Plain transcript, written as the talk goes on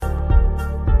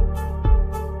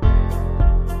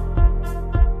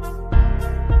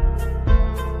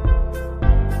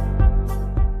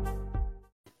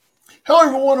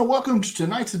Hello, everyone, and welcome to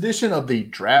tonight's edition of the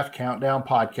Draft Countdown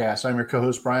Podcast. I'm your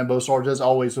co-host, Brian Bosarge, as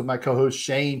always, with my co-host,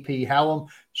 Shane P. Hallam.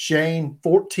 Shane,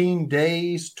 14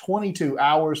 days, 22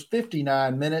 hours,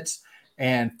 59 minutes,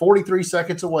 and 43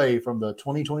 seconds away from the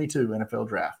 2022 NFL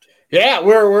Draft. Yeah,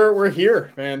 we're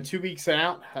here, man. 2 weeks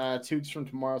out, 2 weeks from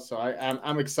tomorrow. So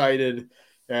I'm excited.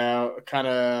 Kind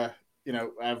of, I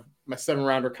have my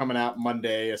 7-rounder coming out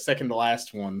Monday, a second to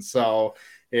last one. So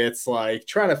it's like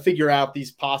trying to figure out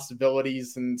these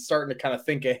possibilities and starting to kind of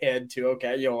think ahead to,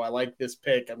 okay, I like this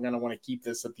pick. I'm going to want to keep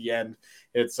this at the end.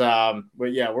 It's,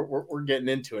 but yeah, we're getting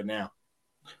into it now.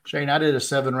 Shane, I did a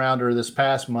 7-rounder this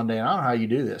past Monday, and I don't know how you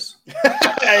do this.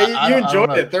 You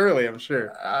enjoyed it thoroughly, I'm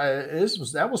sure.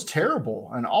 That was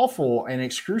terrible and awful and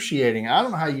excruciating. I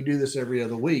don't know how you do this every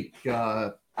other week.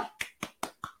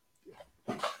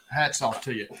 Hats off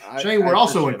to you. Shane, we're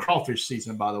also in crawfish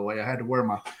season, by the way. I had to wear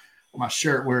my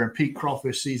shirt. We're in peak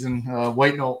crawfish season,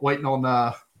 waiting on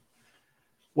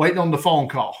the phone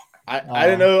call. I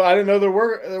didn't know there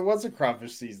was a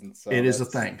crawfish season. So it is a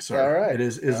thing, sir. All right. It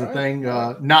is a thing.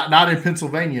 Not in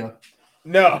Pennsylvania.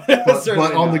 No, but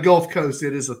on the Gulf Coast,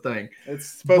 it is a thing.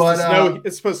 It's supposed to snow.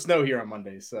 It's supposed to snow here on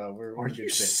Monday, so we're. Are you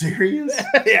serious?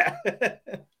 Yeah.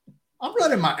 I'm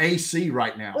running my AC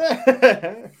right now.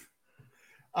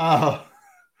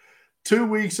 2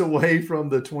 weeks away from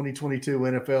the 2022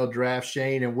 NFL Draft,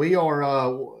 Shane, and we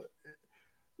are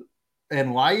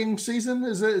in lying season.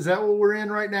 Is that what we're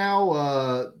in right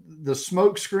now? The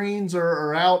smoke screens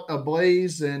are out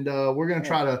ablaze, and we're going to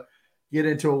try to get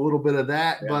into a little bit of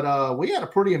that. Yeah. But we had a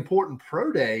pretty important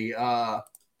pro day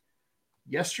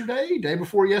day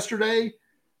before yesterday.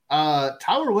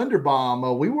 Tyler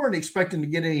Linderbaum, we weren't expecting to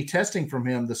get any testing from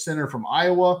him, the center from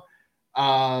Iowa,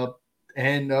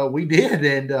 and we did,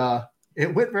 and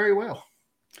it went very well.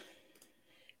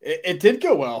 It did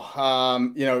go well.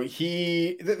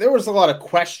 There was a lot of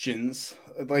questions,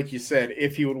 like you said,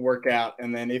 if he would work out,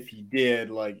 and then if he did,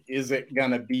 like, is it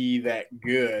going to be that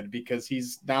good? Because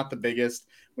he's not the biggest.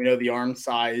 We know the arm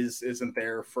size isn't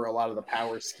there for a lot of the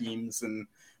power schemes. And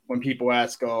when people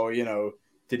ask,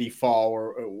 did he fall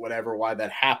or whatever, why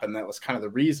that happened, that was kind of the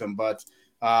reason. But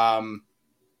I don't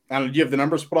know, do you have the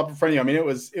numbers put up in front of you? I mean, it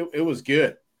was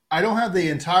good. I don't have the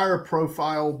entire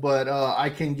profile, but I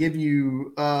can give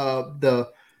you the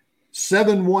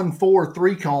 714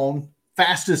 3-cone,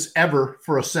 fastest ever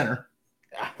for a center.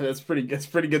 Yeah, that's pretty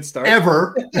good start.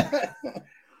 Ever.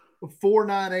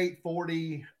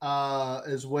 4.9840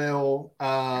 as well.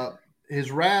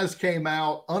 His RAS came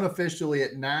out unofficially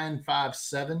at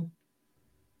 9.57,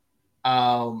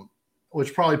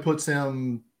 which probably puts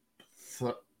him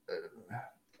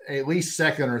at least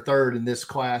second or third in this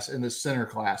class, in this center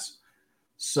class.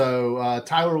 So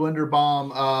Tyler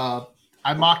Linderbaum,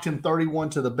 I mocked him 31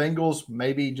 to the Bengals,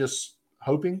 maybe just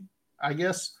hoping, I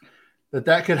guess,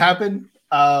 that could happen.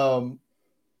 Mel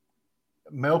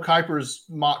Kiper's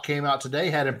mock came out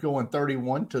today, had him going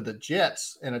 31 to the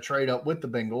Jets in a trade up with the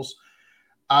Bengals.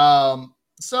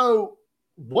 So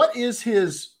what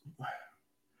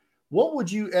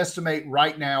would you estimate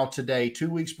right now today, 2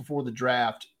 weeks before the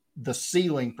draft, the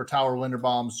ceiling for Tyler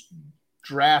Linderbaum's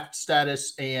draft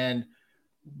status, and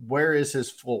where is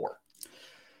his floor?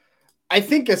 I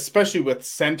think especially with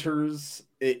centers,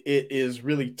 it is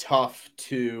really tough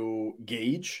to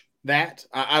gauge that.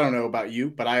 I don't know about you,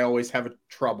 but I always have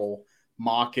trouble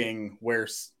mocking where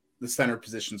the center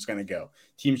position is going to go.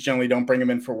 Teams generally don't bring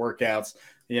him in for workouts.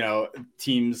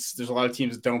 There's a lot of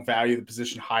teams that don't value the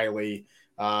position highly.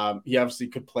 He obviously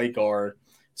could play guard.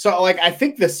 So, I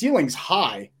think the ceiling's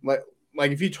high.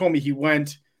 Like if you told me he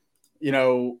went,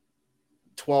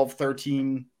 12,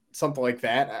 13, something like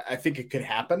that, I think it could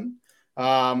happen.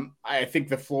 I think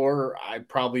the floor, I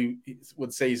probably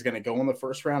would say he's going to go in the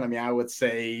first round. I mean, I would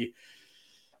say,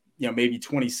 maybe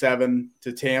 27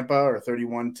 to Tampa or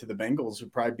 31 to the Bengals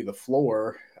would probably be the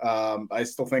floor. I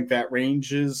still think that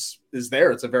range is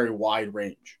there. It's a very wide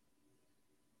range.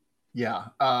 Yeah.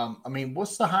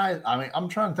 What's the high? I'm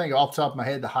trying to think off the top of my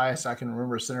head. The highest I can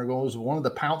remember a center goal was one of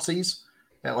the Pouncey's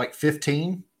at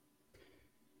 15.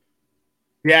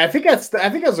 Yeah, I think that's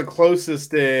the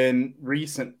closest in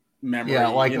recent memory. Yeah,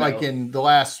 like in the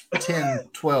last 10,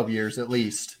 12 years at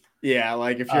least. Yeah,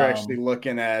 like if you're actually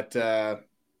looking at that.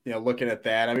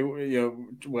 I mean,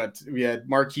 we had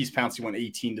Marquise Pouncey went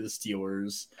 18 to the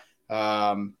Steelers.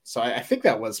 So I think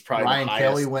that was probably Ryan the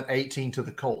Kelly went 18 to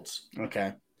the Colts.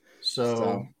 Okay.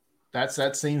 So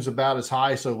that seems about as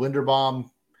high. So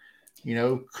Linderbaum,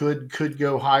 could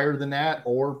go higher than that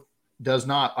or does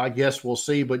not. I guess we'll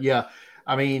see. But yeah,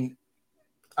 I mean,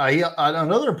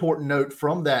 Another important note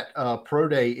from that pro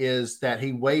day is that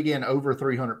he weighed in over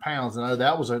 300 pounds. And I know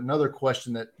that was another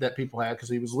question that people had because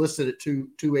he was listed at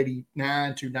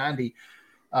 289, 290.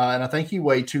 And I think he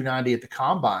weighed 290 at the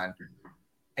combine.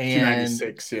 And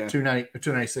 296, yeah.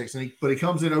 296. But he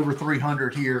comes in over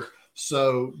 300 here.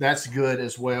 So that's good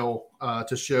as well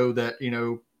to show that,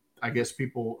 I guess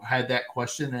people had that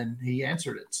question and he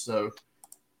answered it. So,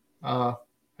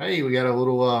 hey, we got a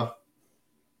little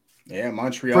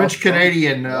Montreal French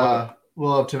Canadian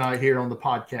love tonight here on the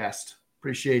podcast.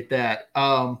 Appreciate that.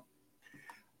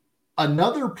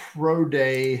 Another pro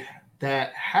day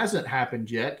that hasn't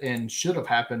happened yet and should have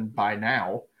happened by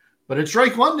now, but it's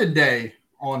Drake London Day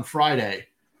on Friday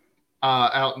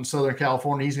out in Southern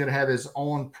California. He's going to have his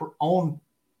own pro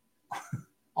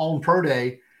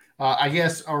day. I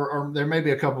guess, or there may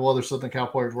be a couple other Southern Cal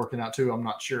players working out too. I'm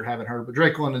not sure, haven't heard, but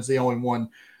Drake London's the only one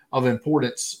of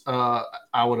importance,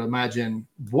 I would imagine.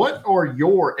 What are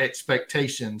your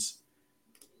expectations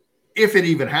if it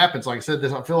even happens? Like I said,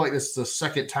 I feel like this is the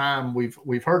second time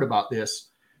we've heard about this.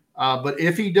 But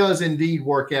if he does indeed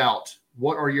work out,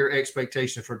 what are your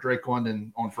expectations for Drake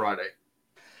London on Friday?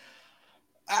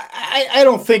 I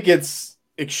don't think it's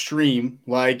extreme.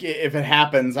 Like, if it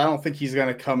happens, I don't think he's going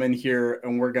to come in here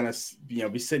and we're going to,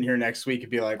 be sitting here next week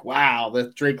and be like, wow,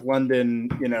 that Drake London,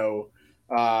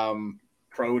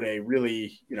 pro day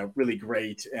really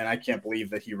great. And I can't believe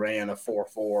that he ran a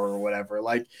 4.4 or whatever.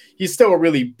 Like, he's still a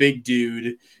really big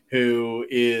dude who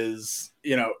is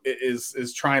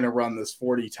trying to run this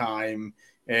 40 time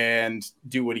and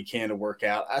do what he can to work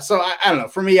out. So I don't know.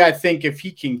 For me, I think if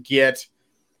he can get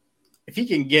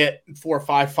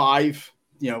 4.55,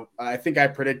 I think I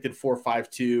predicted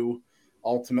 4.52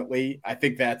 ultimately. I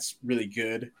think that's really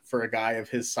good for a guy of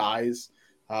his size.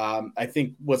 I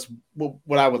think what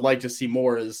I would like to see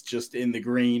more is just in the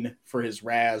green for his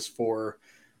RAS for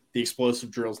the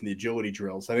explosive drills and the agility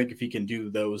drills. I think if he can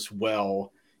do those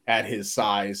well at his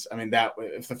size, I mean, that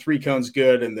if the 3 cone's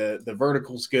good and the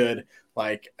vertical's good,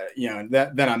 then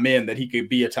I'm in that he could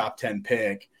be a top 10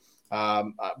 pick.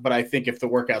 But I think if the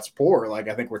workout's poor, I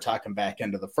think we're talking back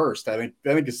end of the first. I think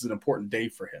this is an important day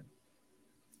for him.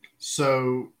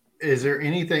 So is there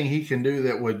anything he can do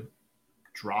that would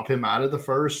drop him out of the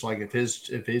first? Like if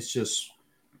it's just,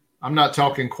 I'm not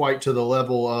talking quite to the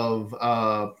level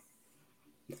of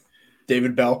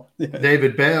David Bell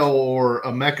or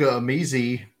Emeka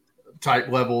Amizi type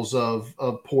levels of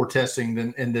poor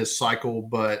testing in this cycle.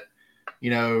 But,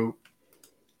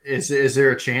 is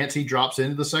there a chance he drops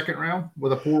into the second round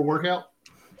with a poor workout?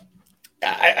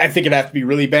 I think it'd have to be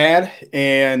really bad.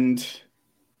 And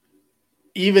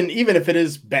even if it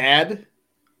is bad,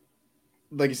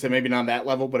 like you said, maybe not on that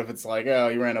level, but if it's like, oh,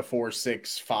 you ran a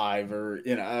 4.65 or,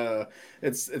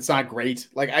 it's not great.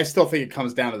 Like, I still think it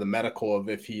comes down to the medical of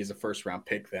if he's a first round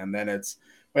pick, then it's,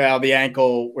 well, the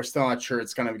ankle, we're still not sure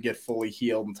it's going to get fully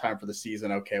healed in time for the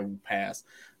season. Okay, we'll pass.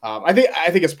 I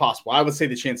think it's possible. I would say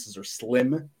the chances are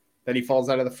slim that he falls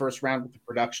out of the first round with the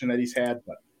production that he's had,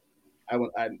 but I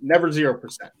never 0% in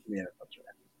the NFL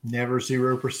draft. Never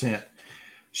 0%.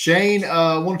 Shane,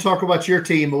 I want to talk about your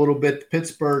team a little bit. The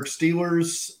Pittsburgh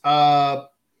Steelers,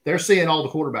 they're seeing all the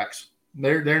quarterbacks.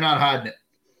 They're not hiding it.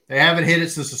 They haven't hit it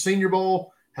since the Senior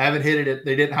Bowl. Haven't hit it.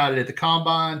 They didn't hide it at the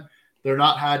Combine. They're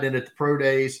not hiding it at the pro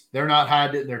days. They're not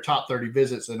hiding it in their top 30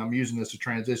 visits. And I'm using this to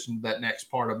transition to that next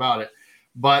part about it.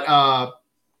 But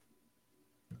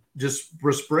just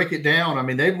break it down. I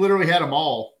mean, they've literally had them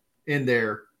all in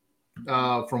there,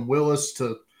 from Willis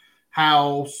to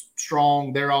Howe,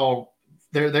 Strong. They're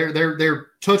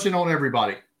touching on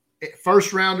everybody.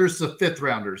 First rounders to fifth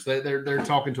rounders. They're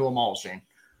talking to them all, Shane.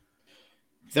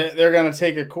 They're going to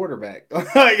take a quarterback.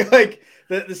 like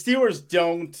the Steelers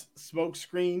don't smoke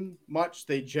screen much.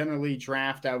 They generally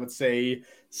draft, I would say,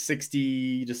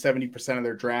 60 to 70% of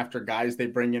their draft are guys they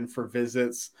bring in for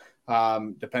visits,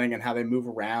 depending on how they move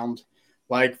around.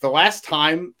 Like the last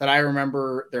time that I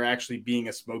remember there actually being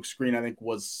a smoke screen, I think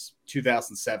was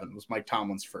 2007, was Mike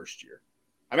Tomlin's first year.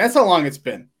 I mean, that's how long it's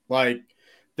been. Like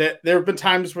that, there have been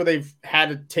times where they've had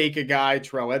to take a guy,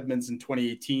 Terrell Edmonds in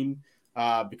 2018,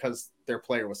 because their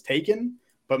player was taken.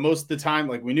 But most of the time,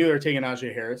 like we knew they were taking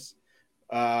Najee Harris,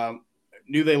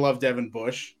 knew they loved Devin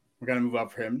Bush. We're going to move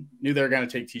up for him. Knew they were going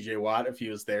to take TJ Watt if he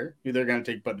was there. Knew they were going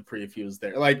to take Bud Dupree if he was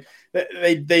there. Like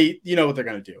they you know what they're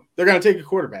going to do. They're going to take a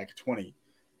quarterback at 20.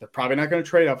 They're probably not going to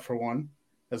trade up for one,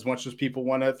 as much as people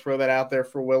want to throw that out there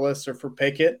for Willis or for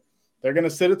Pickett. They're going to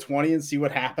sit at 20 and see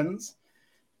what happens.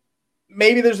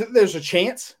 Maybe there's a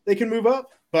chance they can move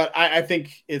up, but I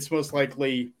think it's most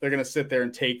likely they're going to sit there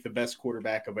and take the best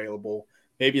quarterback available.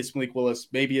 Maybe it's Malik Willis.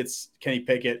 Maybe it's Kenny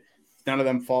Pickett. none of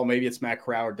them fall, maybe it's Matt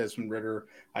Corral or Desmond Ridder.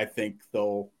 I think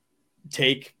they'll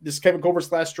take this Kevin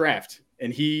Colbert's last draft,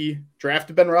 and he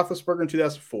drafted Ben Roethlisberger in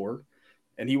 2004,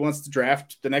 and he wants to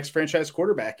draft the next franchise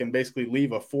quarterback and basically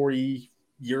leave a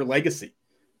 40-year legacy.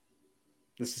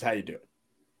 This is how you do it.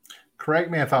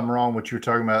 Correct me if I'm wrong, what you were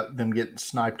talking about, them getting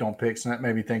sniped on picks, and that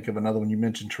made me think of another one. You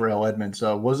mentioned Terrell Edmonds.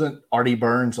 Wasn't Artie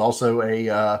Burns also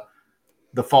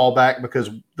the fallback because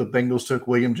the Bengals took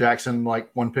William Jackson like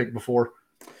one pick before?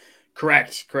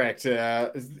 Correct.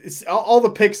 It's all the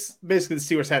picks basically the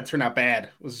Steelers had turned out bad.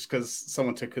 It was just because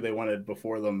someone took who they wanted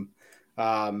before them.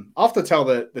 I'll have to tell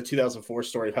the 2004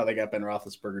 story of how they got Ben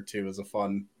Roethlisberger too is a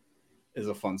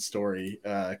fun story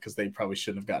because they probably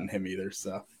shouldn't have gotten him either.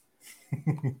 So.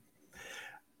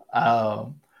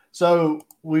 So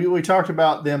we talked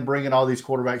about them bringing all these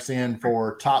quarterbacks in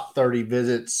for top 30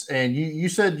 visits, and you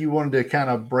said you wanted to kind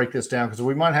of break this down because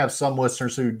we might have some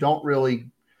listeners who don't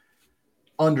really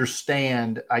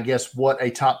understand, I guess, what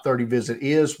a top 30 visit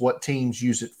is, what teams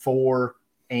use it for,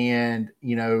 and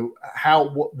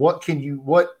what can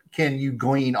you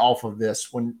glean off of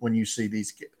this when you see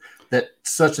these that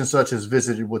such and such has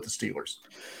visited with the Steelers.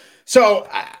 So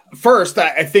first,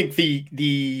 I think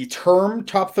the term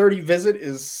top 30 visit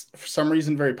is for some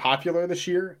reason very popular this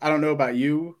year. I don't know about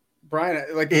you, Brian.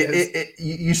 Like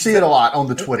you see it a lot on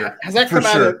the Twitter. Has that come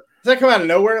out of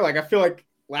nowhere? Like I feel like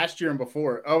last year and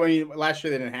before. Oh, I mean, last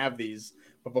year they didn't have these,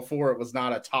 but before it was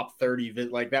not a top 30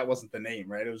 visit. Like that wasn't the name,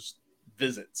 right? It was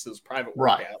visits. It was private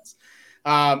workouts.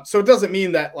 Right. So it doesn't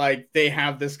mean that like they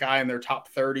have this guy in their top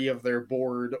 30 of their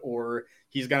board or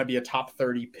he's going to be a top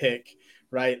 30 pick.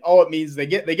 Right. All it means they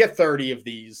get 30 of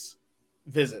these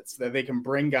visits that they can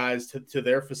bring guys to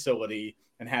their facility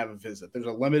and have a visit. There's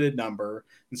a limited number.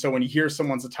 And so when you hear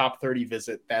someone's a top 30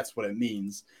 visit, that's what it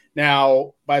means.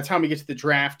 Now, by the time we get to the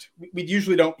draft, we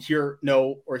usually don't hear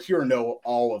or know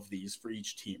all of these for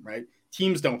each team, right?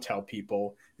 Teams don't tell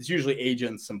people. It's usually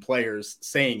agents and players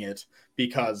saying it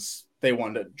because they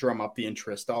want to drum up the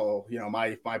interest. Oh,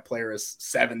 my player is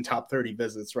 7 top 30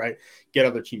 visits, right? Get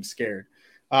other teams scared.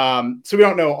 So we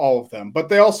don't know all of them, but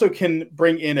they also can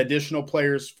bring in additional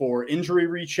players for injury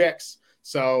rechecks.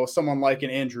 So someone like an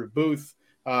Andrew Booth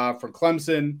from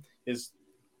Clemson is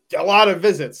a lot of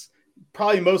visits.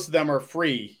 Probably most of them are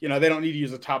free. They don't need to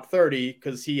use a top 30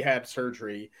 because he had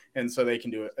surgery, and so they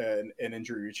can do an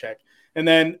injury recheck. And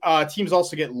then teams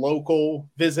also get local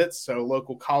visits, so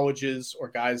local colleges or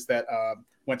guys that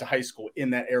went to high school in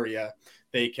that area,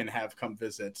 they can have come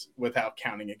visit without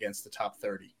counting against the top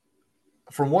 30.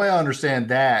 From what I understand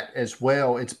that as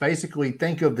well, it's basically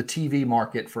think of the TV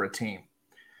market for a team.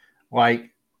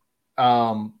 Like,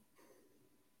 what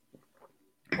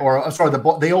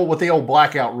the old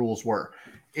blackout rules were.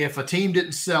 If a team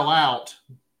didn't sell out,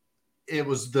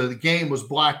 the game was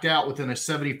blacked out within a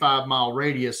 75-mile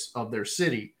radius of their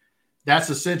city. That's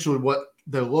essentially what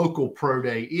the local pro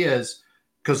day is,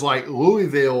 because like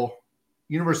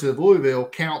University of Louisville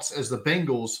counts as the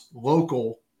Bengals'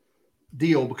 local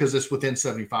deal because it's within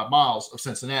 75 miles of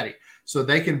Cincinnati. So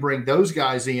they can bring those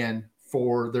guys in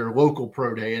for their local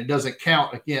pro day, and it doesn't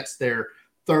count against their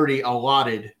 30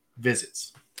 allotted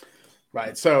visits.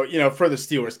 Right. So, for the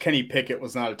Steelers, Kenny Pickett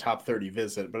was not a top 30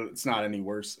 visit, but it's not any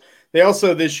worse. They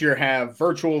also this year have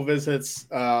virtual visits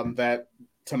that,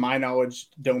 to my knowledge,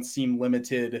 don't seem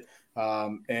limited.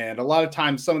 And a lot of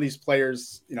times some of these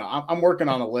players, I'm working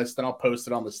on a list and I'll post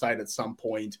it on the site at some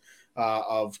point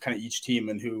of kind of each team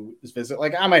and who is visit.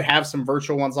 Like I might have some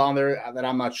virtual ones on there that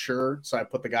I'm not sure. So I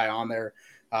put the guy on there.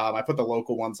 I put the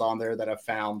local ones on there that I've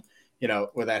found,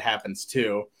 where that happens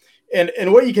too.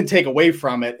 And what you can take away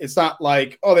from it, it's not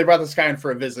like, oh, they brought this guy in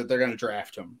for a visit, they're going to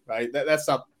draft him, right? That's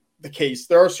not the case.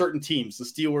 There are certain teams, the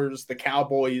Steelers, the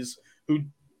Cowboys, who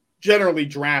generally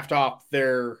draft off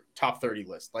their top 30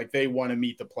 list. Like they want to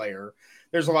meet the player.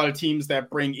 There's a lot of teams that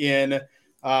bring in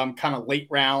kind of late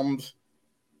round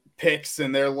picks,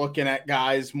 and they're looking at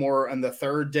guys more on the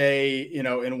third day,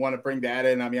 and want to bring that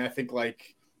in. I mean, I think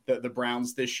like the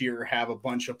Browns this year have a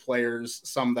bunch of players,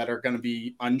 some that are going to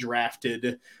be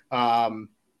undrafted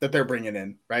that they're bringing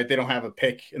in, right? They don't have a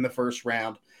pick in the first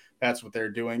round. That's what they're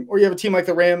doing. Or you have a team like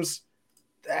the Rams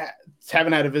that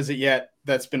haven't had a visit yet.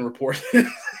 That's been reported,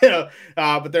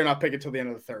 but they're not picking until the end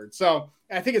of the third. So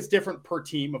I think it's different per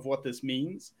team of what this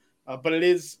means. But it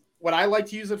is what I like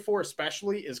to use it for,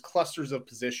 especially is clusters of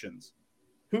positions.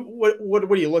 What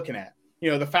are you looking at?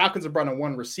 The Falcons have brought in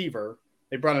one receiver.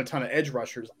 They brought in a ton of edge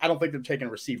rushers. I don't think they're taking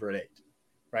a receiver at 8,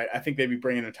 right? I think they'd be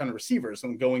bringing a ton of receivers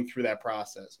and going through that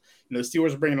process. The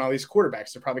Steelers are bringing all these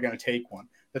quarterbacks. They're probably going to take one.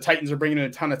 The Titans are bringing in a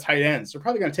ton of tight ends. They're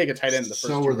probably going to take a tight end in the first.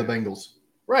 So are the Bengals.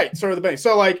 Right. So are the Bengals.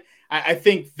 So like, I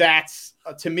think that's,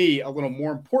 to me, a little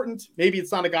more important. Maybe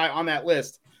it's not a guy on that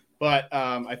list, but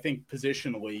I think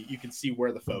positionally you can see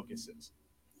where the focus is.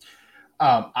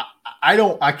 I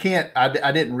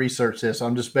didn't research this.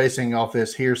 I'm just basing off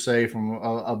this hearsay from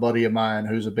a buddy of mine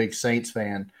who's a big Saints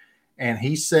fan. And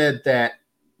he said that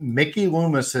Mickey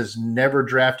Loomis has never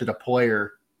drafted a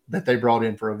player that they brought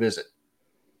in for a visit.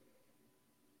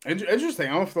 Interesting.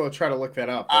 I don't know if I'll try to look that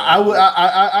up.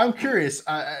 I'm curious.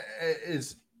 I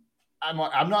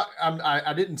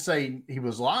didn't say he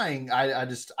was lying. I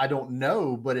don't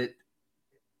know, but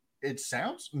it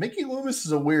sounds, Mickey Loomis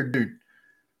is a weird dude.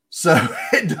 So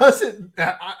it doesn't.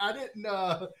 I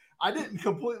didn't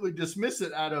completely dismiss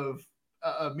it out of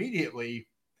immediately,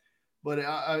 but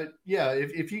yeah.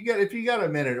 If you got a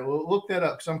minute, we'll look that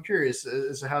up because I'm curious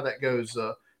as to how that goes.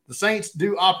 The Saints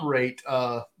do operate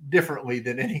differently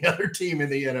than any other team in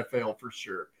the NFL for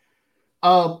sure.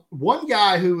 One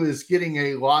guy who is getting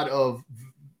a lot of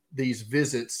these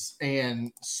visits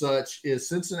and such is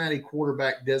Cincinnati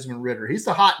quarterback Desmond Ridder. He's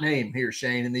the hot name here,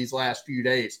 Shane, in these last few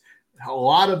days. A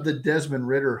lot of the Desmond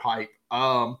Ridder hype.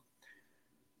 Are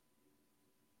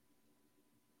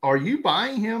you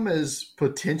buying him as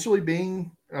potentially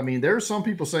being? I mean, there are some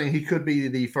people saying he could be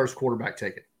the first quarterback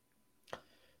taken.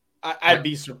 I'd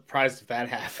be surprised if that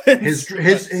happens.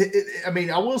 I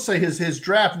mean, I will say his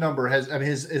draft number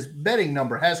his betting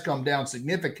number has come down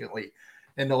significantly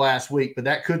in the last week, but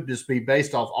that could just be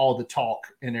based off all the talk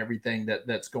and everything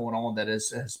that's going on that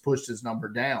has pushed his number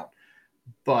down.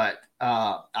 But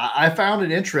I found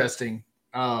it interesting.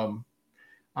 I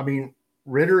mean,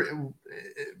 Ridder,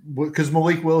 because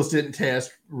Malik Willis didn't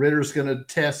test, Ridder's going to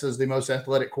test as the most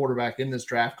athletic quarterback in this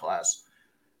draft class.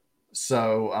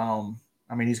 So,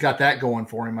 I mean, he's got that going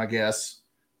for him, I guess.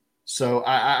 So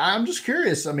I'm just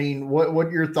curious. I mean,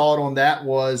 what your thought on that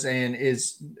was, and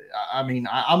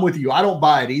I'm with you. I don't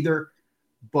buy it either,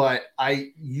 but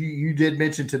you did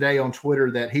mention today on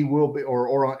Twitter that he will be,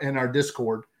 or in our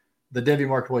Discord, the Devy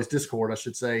Marketplace Discord, I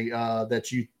should say,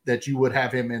 that you would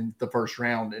have him in the first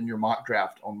round in your mock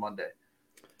draft on Monday.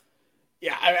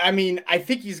 Yeah, I mean, I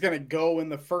think he's going to go in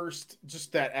the first,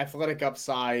 just that athletic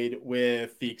upside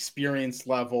with the experience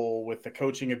level, with the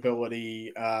coaching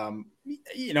ability. I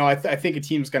think a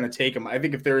team's going to take him. I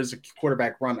think if there is a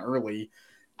quarterback run early,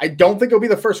 I don't think he'll be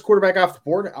the first quarterback off the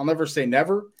board. I'll never say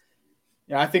never.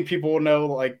 I think people will know,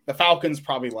 like, the Falcons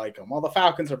probably like him. Well, the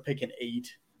Falcons are picking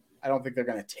 8. I don't think they're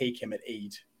going to take him at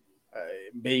 8.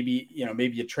 Maybe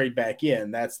you trade back in.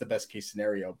 That's the best case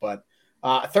scenario. But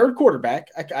third quarterback,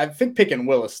 I think Pickett and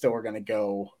Willis still are going to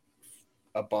go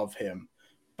above him.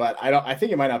 But I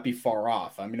think it might not be far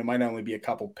off. I mean, it might only be a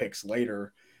couple picks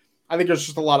later. I think there's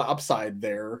just a lot of upside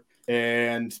there.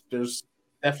 And there's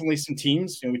definitely some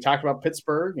teams. We talked about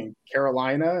Pittsburgh and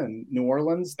Carolina and New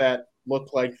Orleans that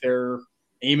look like they're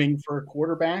aiming for a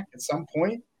quarterback at some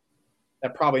point.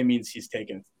 That probably means he's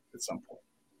taken at some point.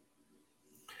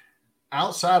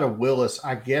 Outside of Willis,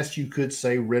 I guess you could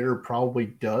say Ridder probably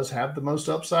does have the most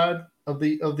upside of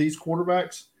these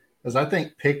quarterbacks, because I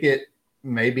think Pickett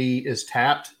maybe is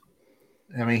tapped.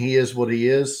 I mean, he is what he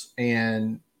is,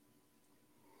 and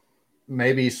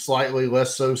maybe slightly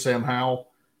less so Sam Howell.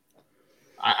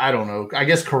 I don't know. I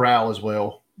guess Corral as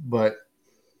well, but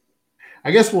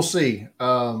I guess we'll see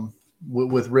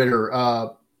with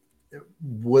Ridder.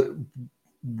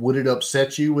 Would it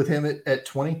upset you with him at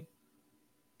 20?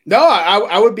 No,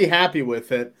 I would be happy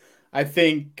with it. I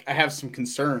think I have some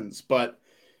concerns, but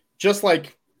just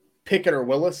like Pickett or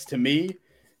Willis, to me,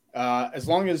 as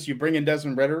long as you bring in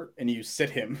Desmond Ridder and you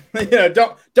sit him,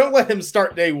 don't let him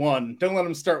start day one. Don't let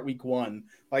him start week 1.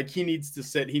 Like, he needs to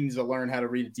sit. He needs to learn how to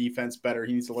read a defense better.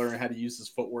 He needs to learn how to use his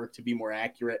footwork to be more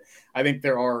accurate. I think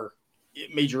there are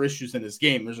major issues in his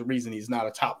game. There's a reason he's not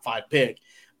a top 5 pick,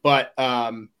 but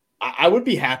I would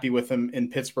be happy with him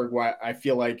in Pittsburgh, where I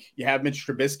feel like you have Mitch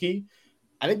Trubisky.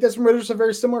 I think Desmond Ridder's a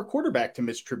very similar quarterback to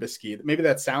Mitch Trubisky. Maybe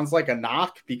that sounds like a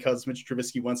knock because Mitch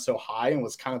Trubisky went so high and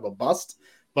was kind of a bust.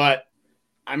 But,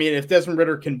 I mean, if Desmond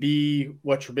Ridder can be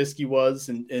what Trubisky was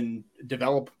and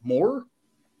develop more,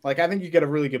 like, I think you get a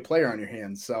really good player on your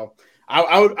hands. So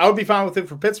I would be fine with it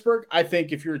for Pittsburgh. I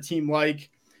think if you're a team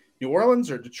like New Orleans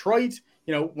or Detroit,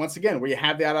 once again, where you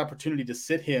have that opportunity to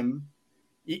sit him,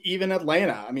 even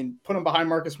Atlanta, I mean, put him behind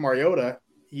Marcus Mariota.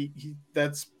 He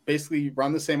that's basically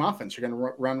run the same offense. You're going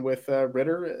to run with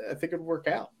Ridder. I think it'd work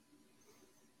out.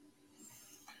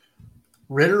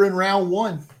 Ridder in round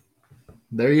 1.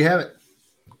 There you have it.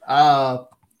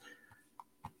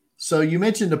 So you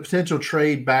mentioned the potential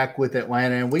trade back with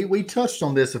Atlanta, and we touched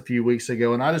on this a few weeks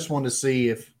ago, and I just wanted to see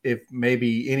if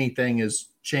maybe anything has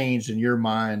changed in your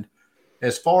mind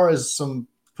as far as some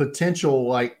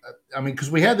potential, because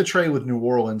we had the trade with New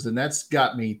Orleans, and that's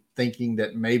got me thinking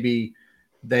that maybe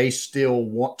they still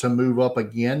want to move up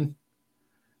again.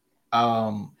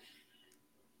 I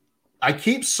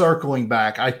keep circling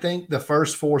back. I think the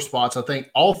first 4 spots, I think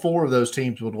all 4 of those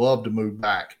teams would love to move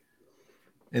back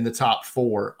in the top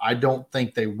 4. I don't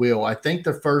think they will. I think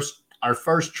our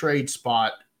first trade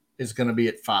spot is going to be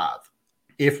at 5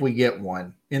 if we get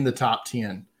one in the top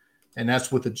 10. And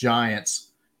that's with the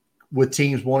Giants, with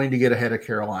teams wanting to get ahead of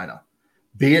Carolina,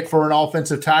 be it for an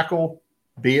offensive tackle,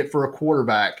 be it for a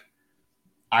quarterback.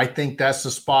 I think that's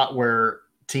the spot where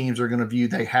teams are going to view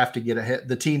they have to get ahead.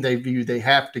 The team they view they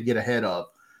have to get ahead of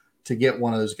to get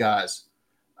one of those guys.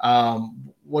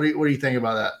 What do you think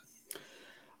about that?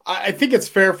 I think it's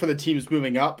fair for the teams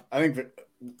moving up. I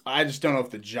just don't know if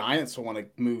the Giants will want to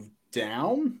move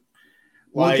down.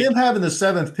 Well, with them having the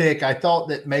 7th pick, I thought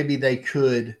that maybe they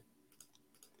could.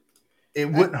 It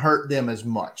wouldn't hurt them as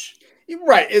much.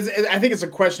 Right. I think it's a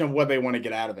question of what they want to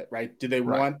get out of it, right? Do they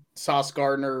want Sauce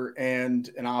Gardner and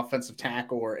an offensive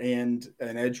tackle and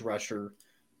an edge rusher?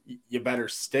 You better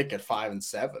stick at 5 and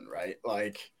 7, right?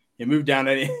 Like you move down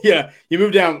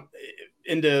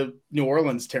into New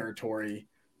Orleans territory,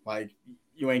 like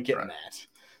you ain't getting that.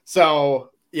 So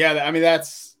yeah, I mean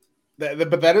that's a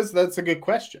good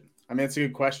question. I mean, it's a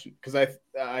good question because I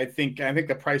think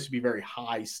the price would be very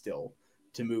high still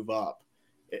to move up.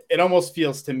 It almost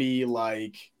feels to me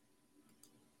like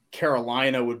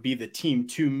Carolina would be the team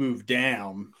to move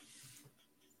down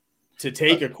to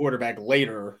take a quarterback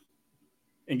later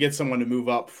and get someone to move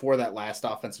up for that last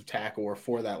offensive tackle or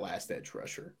for that last edge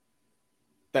rusher.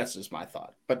 That's just my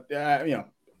thought. But,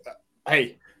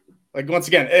 hey, like once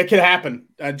again, it could happen.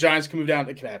 Giants can move down.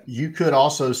 It could happen. You could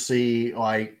also see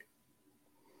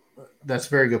that's a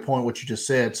very good point what you just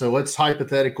said. So let's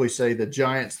hypothetically say the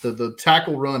Giants, the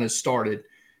tackle run has started.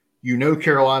 You know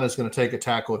Carolina's going to take a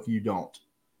tackle if you don't,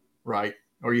 right?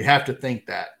 Or you have to think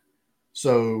that.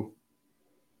 So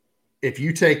if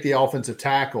you take the offensive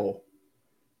tackle,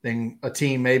 then a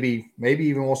team maybe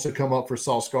even wants to come up for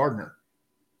Sauce Gardner.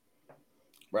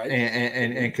 Right.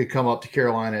 And could come up to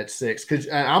Carolina at 6. Because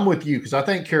I'm with you because I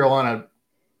think Carolina,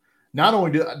 not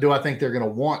only do I think they're going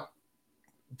to want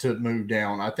to move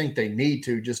down, I think they need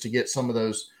to just to get some of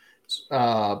those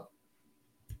Sam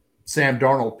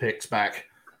Darnold picks back.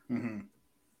 Mm-hmm.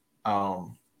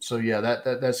 So yeah,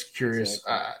 that's curious.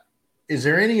 Exactly. Is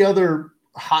there any other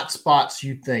hot spots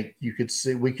you think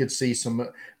we could see some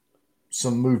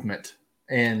movement,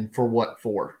 and for what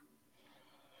for?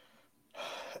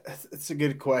 It's a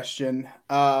good question.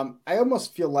 I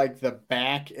almost feel like the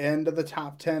back end of the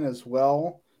top 10 as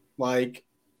well. Like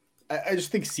I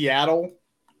just think Seattle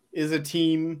is a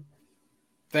team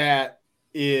that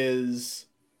has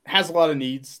a lot of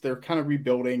needs. They're kind of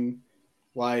rebuilding.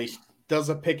 Like, does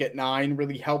a pick at 9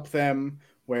 really help them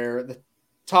where the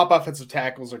top offensive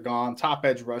tackles are gone, top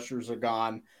edge rushers are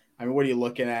gone? I mean, what are you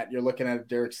looking at? You're looking at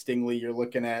Derek Stingley. You're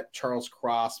looking at Charles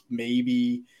Cross,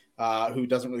 maybe, who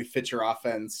doesn't really fit your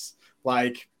offense.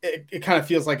 Like, it kind of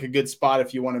feels like a good spot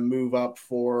if you want to move up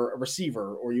for a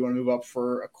receiver or you want to move up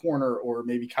for a corner or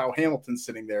maybe Kyle Hamilton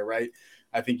sitting there, right?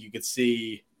 I think you could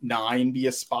see 9 be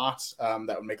a spot.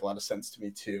 That would make a lot of sense to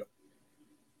me, too.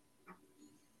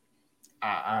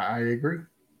 I agree.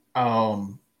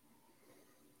 That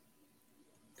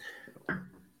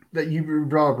you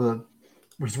brought up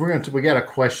we got a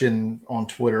question on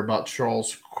Twitter about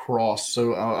Charles Cross,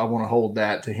 so I want to hold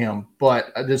that to him.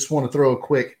 But I just want to throw a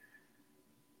quick: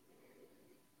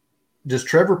 does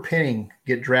Trevor Penning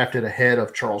get drafted ahead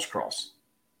of Charles Cross?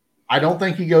 I don't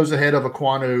think he goes ahead of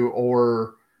Ekwonu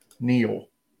or Neal,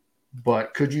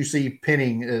 but could you see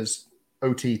Penning as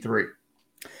OT3?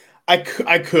 I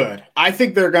could. I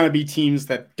think there are going to be teams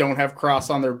that don't have Cross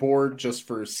on their board just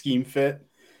for scheme fit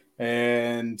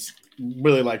and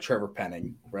really like Trevor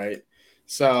Penning, right?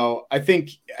 So I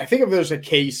think if there's a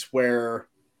case where,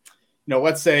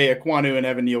 let's say Ekwonu and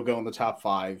Evan Neal go in the top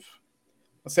 5.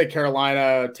 Let's say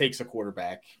Carolina takes a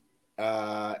quarterback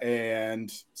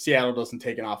and Seattle doesn't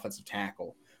take an offensive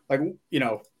tackle. Like,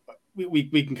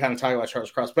 we can kind of talk about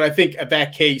Charles Cross, but I think at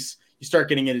that case, you start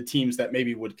getting into teams that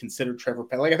maybe would consider Trevor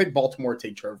Penning. Like I think Baltimore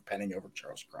take Trevor Penning over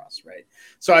Charles Cross, right?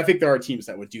 So I think there are teams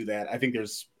that would do that. I think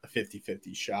there's a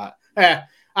 50-50 shot.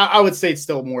 I would say it's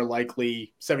still more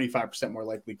likely, 75% more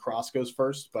likely Cross goes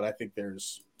first, but I think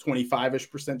there's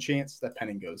 25-ish% chance that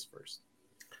Penning goes first.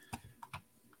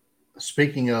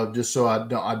 Speaking of, just so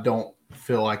I don't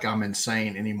feel like I'm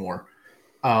insane anymore,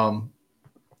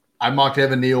 I mocked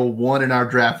Evan Neal 1 in our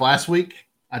draft last week.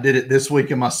 I did it this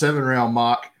week in my 7-round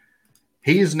mock.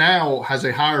 He now has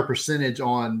a higher percentage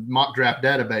on mock draft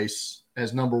database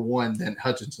as number one than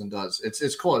Hutchinson does.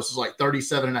 It's close. It's like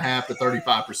 37.5 to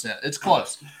 35%. It's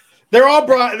close. They're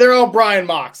all Brian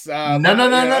Mox.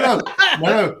 No.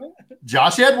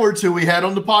 Josh Edwards, who we had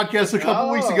on the podcast a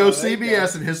couple weeks ago,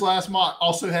 CBS, and his last mock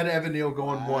also had Evan Neal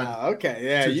going one. Okay,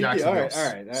 yeah, to Jacksonville.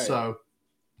 All right. So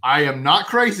I am not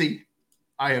crazy.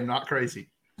 All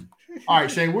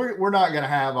right, Shane, we're not going to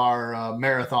have our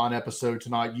marathon episode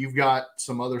tonight. You've got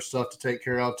some other stuff to take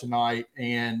care of tonight,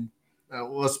 and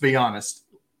let's be honest,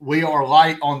 we are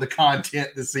light on the content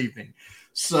this evening.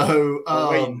 So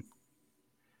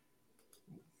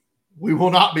we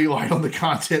will not be light on the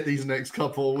content these next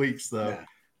couple of weeks, though. Yeah.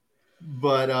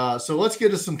 But so let's get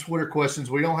to some Twitter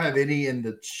questions. We don't have any in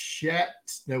the chat.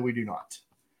 No, we do not.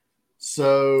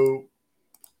 So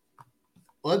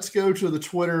let's go to the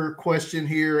Twitter question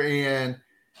here. And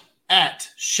at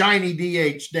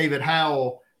ShinyDH, David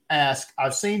Howell asked,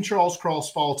 I've seen Charles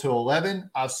Cross fall to 11.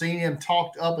 I've seen him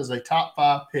talked up as a top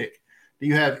 5 pick. Do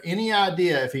you have any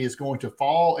idea if he is going to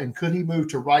fall, and could he move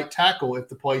to right tackle if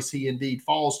the place he indeed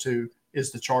falls to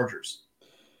is the Chargers?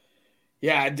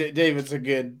 Yeah, David's a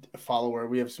good follower.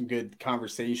 We have some good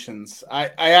conversations. I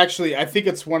think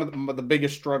it's one of the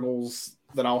biggest struggles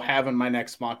that I'll have in my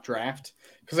next mock draft,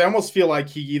 because I almost feel like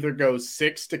he either goes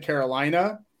 6 to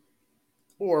Carolina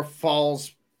or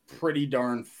falls pretty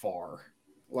darn far.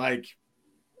 Like,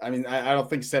 I mean, I don't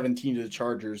think 17 to the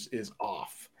Chargers is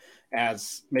off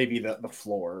as maybe the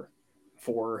floor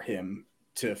for him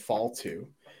to fall to.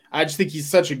 I just think he's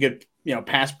such a good,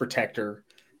 pass protector.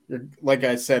 Like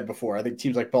I said before, I think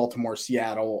teams like Baltimore,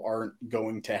 Seattle aren't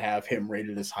going to have him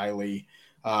rated as highly.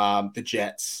 The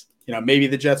Jets, maybe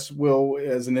the Jets will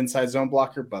as an inside zone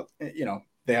blocker, but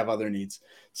they have other needs.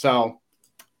 So,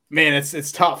 man,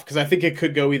 it's tough because I think it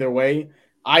could go either way.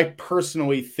 I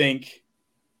personally think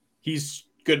he's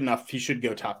good enough. He should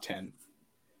go top 10.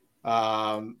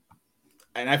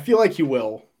 And I feel like he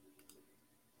will,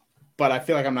 but I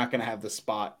feel like I'm not going to have the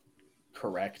spot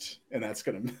correct, and that's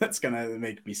gonna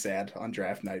make me sad on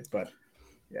draft night. But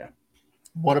yeah.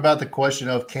 What about the question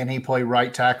of can he play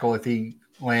right tackle if he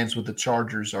lands with the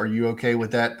Chargers? Are you okay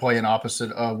with that playing opposite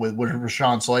with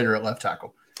Rashawn Slater at left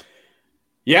tackle?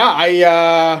 Yeah,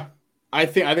 I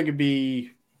think it'd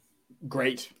be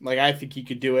great. Like, I think he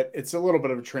could do it. It's a little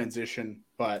bit of a transition,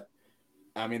 but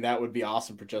I mean, that would be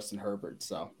awesome for Justin Herbert.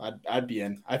 So I'd be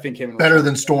in. I think him better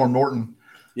than Storm Norton.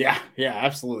 Yeah,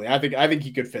 absolutely. I think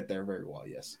he could fit there very well.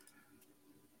 Yes.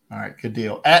 All right, good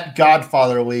deal. At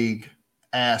Godfather League,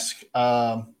 ask.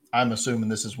 I'm assuming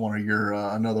this is one of your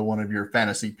another one of your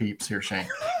fantasy peeps here, Shane.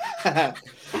 Yeah.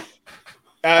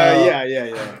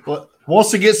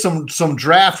 Wants to get some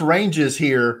draft ranges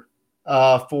here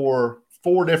for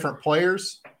 4 different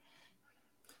players.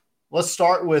 Let's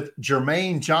start with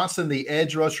Jermaine Johnson, the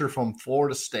edge rusher from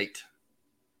Florida State.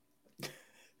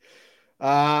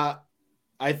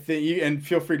 I think and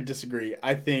feel free to disagree.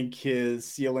 I think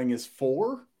his ceiling is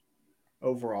 4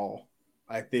 overall.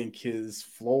 I think his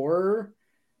floor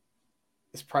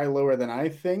is probably lower than I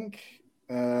think.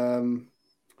 Man,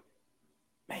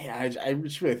 I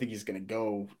just really think he's going to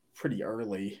go pretty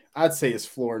early. I'd say his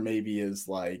floor maybe is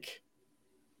like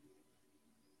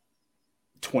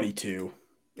 22.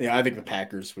 Yeah, I think the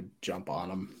Packers would jump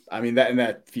on him. I mean,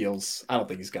 that feels – I don't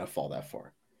think he's going to fall that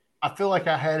far. I feel like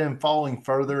I had him falling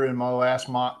further in my last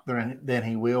mock than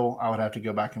he will. I would have to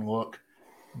go back and look.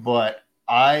 But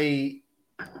I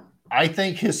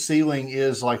think his ceiling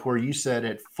is like where you said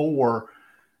at 4,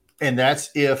 and that's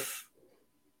if,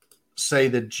 say,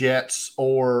 the Jets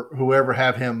or whoever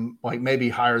have him like maybe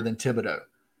higher than Thibodeau.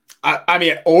 I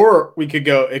mean, or we could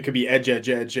go – it could be edge,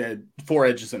 4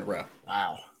 edges in a row.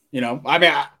 Wow. I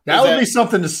mean – that would be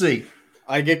something to see.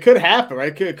 Like, it could happen,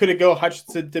 right? Could it go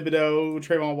Hutchinson, Thibodeau,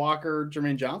 Trayvon Walker,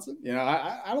 Jermaine Johnson?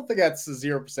 I don't think that's a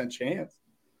 0% chance.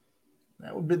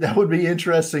 That would be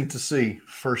interesting to see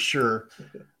for sure.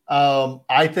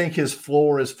 I think his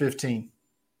floor is 15.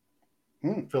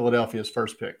 Philadelphia's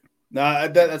first pick. No,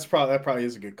 that probably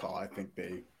is a good call. I think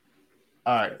they.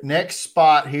 All right, next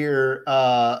spot here.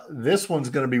 This one's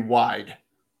going to be wide.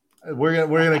 We're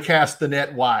gonna cast the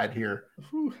net wide here.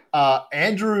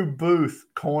 Andrew Booth,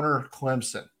 corner,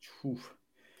 Clemson.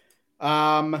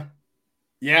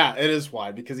 Yeah, it is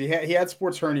wide because he had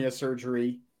sports hernia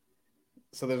surgery,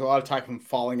 so there's a lot of talk of him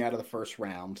falling out of the first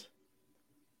round.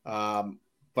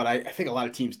 But I think a lot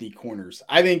of teams need corners.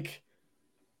 I think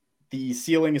the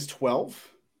ceiling is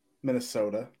 12,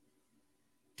 Minnesota.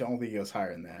 Don't think he goes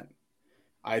higher than that.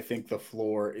 I think the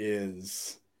floor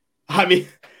is.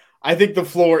 I think the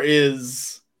floor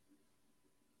is,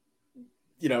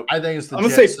 I think it's the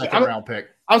Jets' second round pick.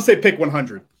 I'll say pick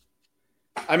 100.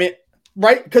 I mean,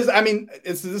 Right? Because I mean,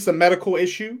 is this a medical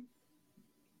issue?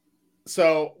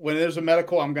 So when there's a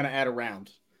medical, I'm going to add a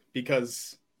round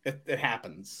because it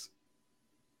happens.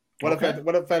 What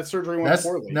if that surgery went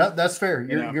poorly? That's fair.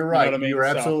 You're right. You know what I mean? You're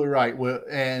absolutely right. Well,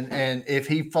 and if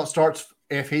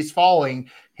if he's falling,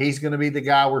 he's going to be the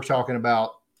guy we're talking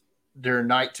about during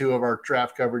night 2 of our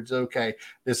draft coverage. Okay,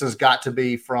 this has got to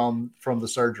be from the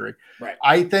surgery. Right.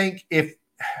 I think if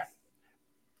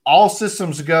all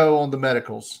systems go on the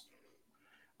medicals,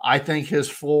 I think his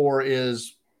floor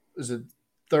is it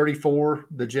 34,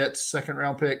 the Jets' second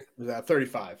round pick? Was that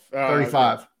 35?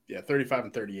 35. Yeah, 35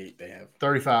 and 38 they have.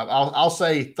 35. I'll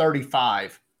say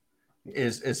 35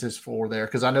 is his floor there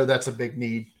because I know that's a big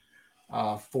need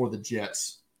for the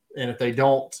Jets. And if they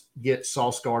don't get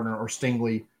Sauce Gardner or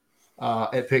Stingley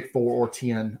at pick 4 or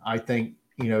 10, I think,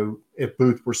 if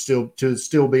Booth were still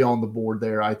be on the board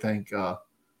there, I think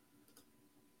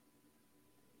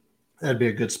that'd be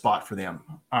a good spot for them.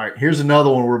 All right, here's another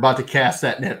one. We're about to cast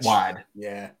that net wide.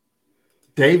 Yeah.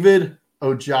 David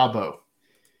Ojabo.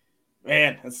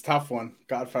 Man, that's a tough one.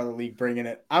 Godfather League bringing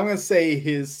it. I'm going to say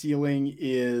his ceiling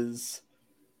is,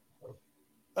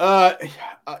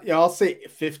 I'll say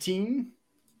 15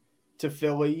 to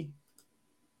Philly.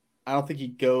 I don't think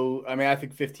he'd go. I mean, I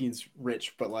think 15's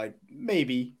rich, but like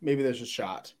maybe there's a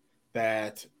shot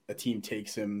that a team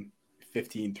takes him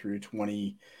 15 through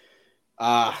 20.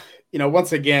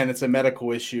 Once again, it's a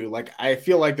medical issue. Like I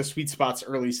feel like the sweet spot's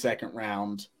early second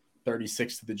round,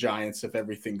 36 to the Giants if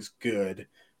everything's good.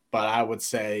 But I would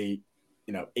say,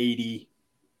 80,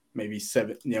 maybe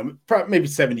 7, maybe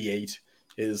 78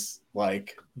 is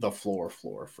like the floor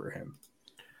for him.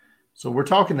 So we're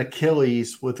talking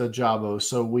Achilles with Ojabo.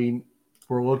 So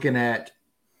we're looking at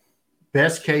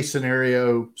best case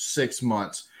scenario 6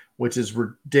 months, which is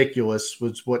ridiculous.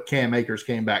 Was what Cam Akers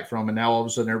came back from, and now all of a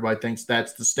sudden everybody thinks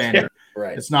that's the standard. Yeah,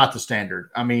 right. It's not the standard.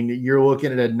 I mean, you're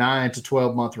looking at a 9 to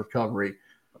 12 month recovery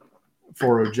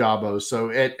for Ojabo. So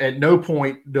at no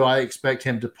point do I expect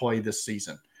him to play this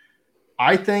season.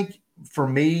 I think for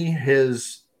me,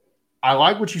 I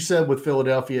like what you said with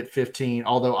Philadelphia at 15,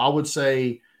 although I would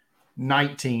say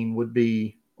 19 would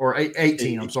be, or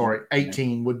 18, I'm sorry,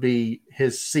 18 would be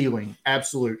his ceiling.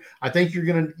 Absolute. I think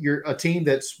you're a team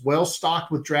that's well stocked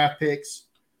with draft picks,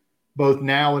 both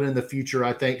now and in the future,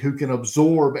 I think, who can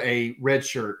absorb a red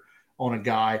shirt on a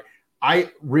guy. I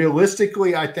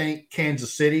think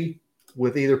Kansas City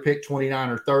with either pick 29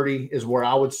 or 30 is where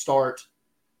I would start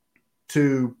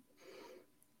to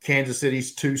Kansas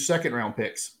City's 2 second round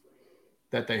picks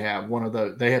that they have.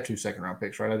 They have 2 second round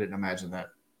picks, right? I didn't imagine that.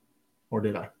 Or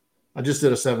did I? I just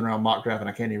did a 7-round mock draft and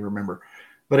I can't even remember.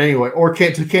 But anyway, or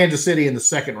to Kansas City in the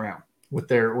second round with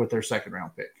their second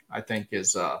round pick, I think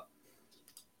is a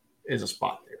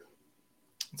spot there.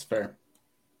 That's fair.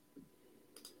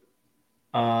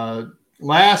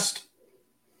 Last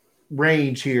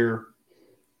range here,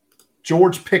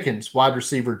 George Pickens, wide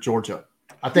receiver, Georgia.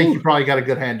 I think you probably got a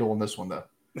good handle on this one, though.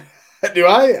 Do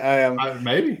I?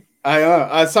 Maybe. So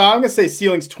I'm going to say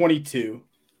ceiling's 22.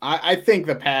 I think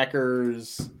the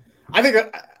Packers – I'm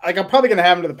probably going to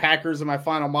have them to the Packers in my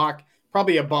final mock,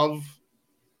 probably above,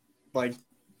 like,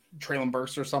 Traylon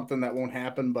Burks or something. That won't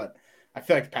happen, but I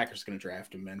feel like the Packers are going to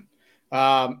draft him, man.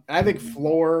 I think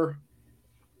floor –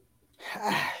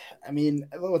 I mean,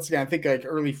 once again, I think like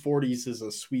early 40s is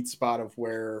a sweet spot of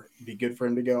where it'd be good for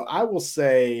him to go. I will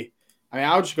say,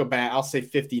 I'll just go back. I'll say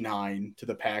 59 to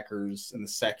the Packers in the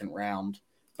second round,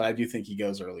 but I do think he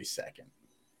goes early second.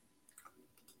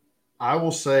 I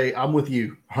will say I'm with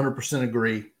you. 100%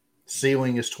 agree.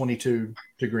 Ceiling is 22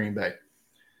 to Green Bay.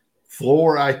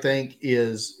 Floor, I think,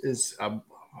 is I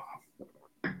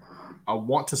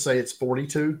want to say it's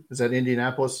 42. Is that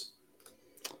Indianapolis?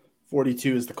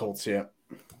 42 is the Colts, yeah.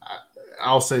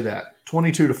 I'll say that.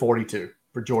 22 to 42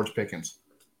 for George Pickens.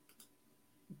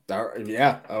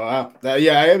 Yeah. Oh, wow.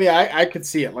 I mean, I could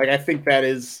see it. Like, I think that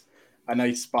is a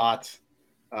nice spot.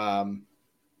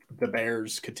 The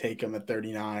Bears could take him at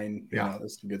 39. Yeah.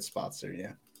 There's some good spots there,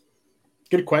 yeah.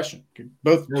 Good question. Two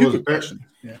good questions.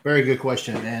 Yeah. Very good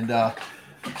question. And, that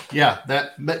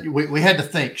we had to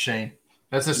think, Shane.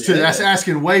 That's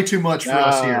asking way too much for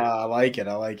us here. I like it.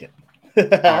 All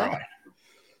right.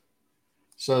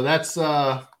 So that's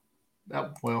I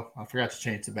forgot to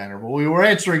change the banner, but we were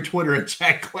answering Twitter and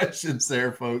chat questions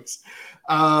there, folks.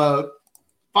 Final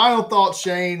thoughts,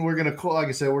 Shane. We're gonna, like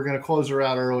I said, we're gonna close her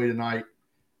out early tonight.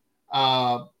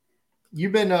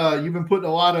 You've been putting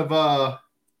a lot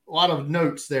of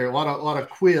notes there, a lot of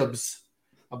quibs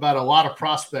about a lot of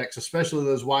prospects, especially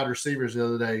those wide receivers the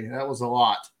other day. That was a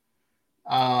lot.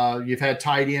 You've had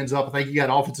tight ends up. I think you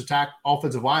got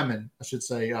offensive linemen, I should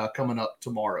say, coming up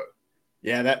tomorrow.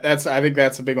 Yeah, I think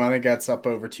that's a big one. I think that's up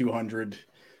over 200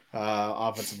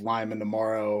 offensive linemen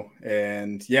tomorrow.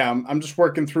 And yeah, I'm just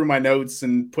working through my notes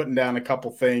and putting down a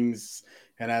couple things.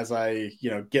 And as I,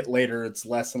 get later, it's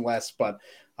less and less. But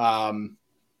I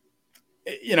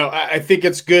think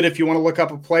it's good if you want to look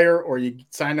up a player or you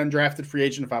sign undrafted free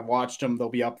agent. If I've watched them, they'll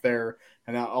be up there.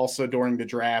 And also during the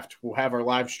draft, we'll have our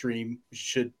live stream. You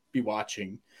should be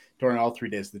watching during all 3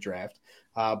 days of the draft.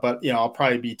 But I'll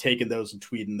probably be taking those and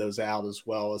tweeting those out as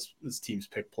well as teams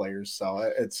pick players.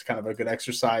 So it's kind of a good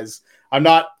exercise. I'm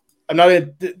not in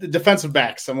the defensive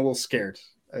backs. I'm a little scared.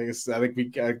 I think we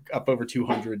got up over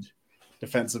 200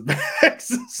 defensive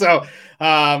backs. So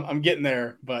I'm getting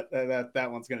there, but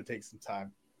that one's going to take some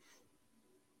time.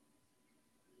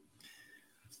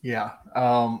 Yeah.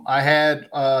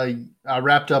 I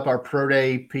wrapped up our pro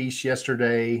day piece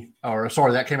yesterday,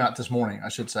 that came out this morning, I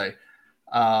should say,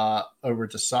 over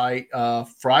at the site.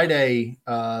 Friday,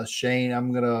 Shane,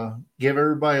 I'm going to give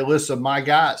everybody a list of my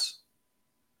guys.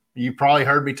 You probably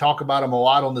heard me talk about them a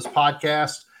lot on this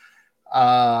podcast.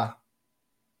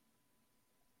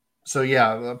 So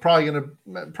yeah,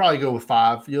 probably go with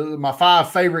 5. My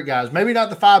 5 favorite guys. Maybe not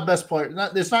the 5 best players.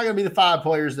 It's not going to be the 5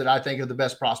 players that I think are the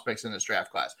best prospects in this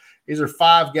draft class. These are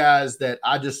 5 guys that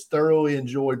I just thoroughly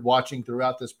enjoyed watching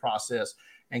throughout this process,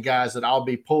 and guys that I'll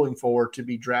be pulling for to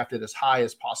be drafted as high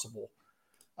as possible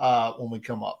when we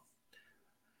come up.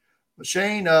 But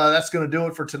Shane, that's going to do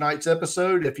it for tonight's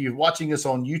episode. If you're watching us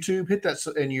on YouTube, hit that,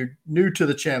 and you're new to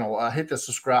the channel, hit the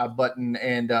subscribe button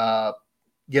and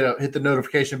hit the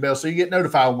notification bell so you get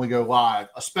notified when we go live,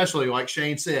 especially like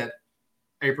Shane said,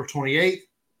 April 28th,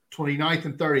 29th,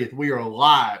 and 30th. We are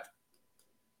live,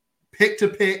 pick to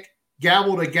pick,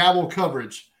 gavel to gavel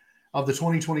coverage of the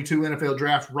 2022 NFL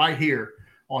draft right here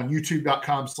on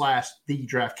youtube.com/The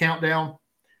Draft Countdown.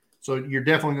 So you're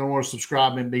definitely going to want to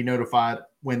subscribe and be notified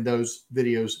when those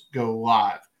videos go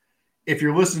live. If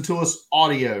you're listening to us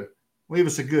audio, leave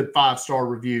us a good 5-star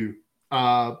review.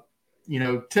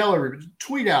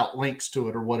 Tweet out links to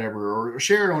it or whatever, or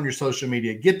share it on your social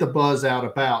media. Get the buzz out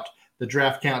about the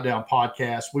Draft Countdown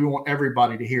podcast. We want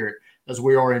everybody to hear it as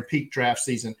we are in peak draft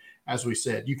season. As we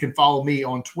said, you can follow me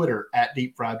on Twitter at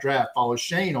Deep Fried Draft. Follow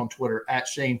Shane on Twitter at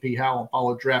Shane P. Howell. And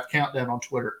follow Draft Countdown on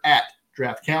Twitter at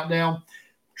Draft Countdown.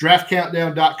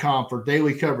 DraftCountdown.com for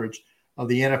daily coverage of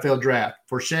the NFL draft.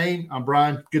 For Shane, I'm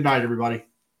Brian. Good night, everybody.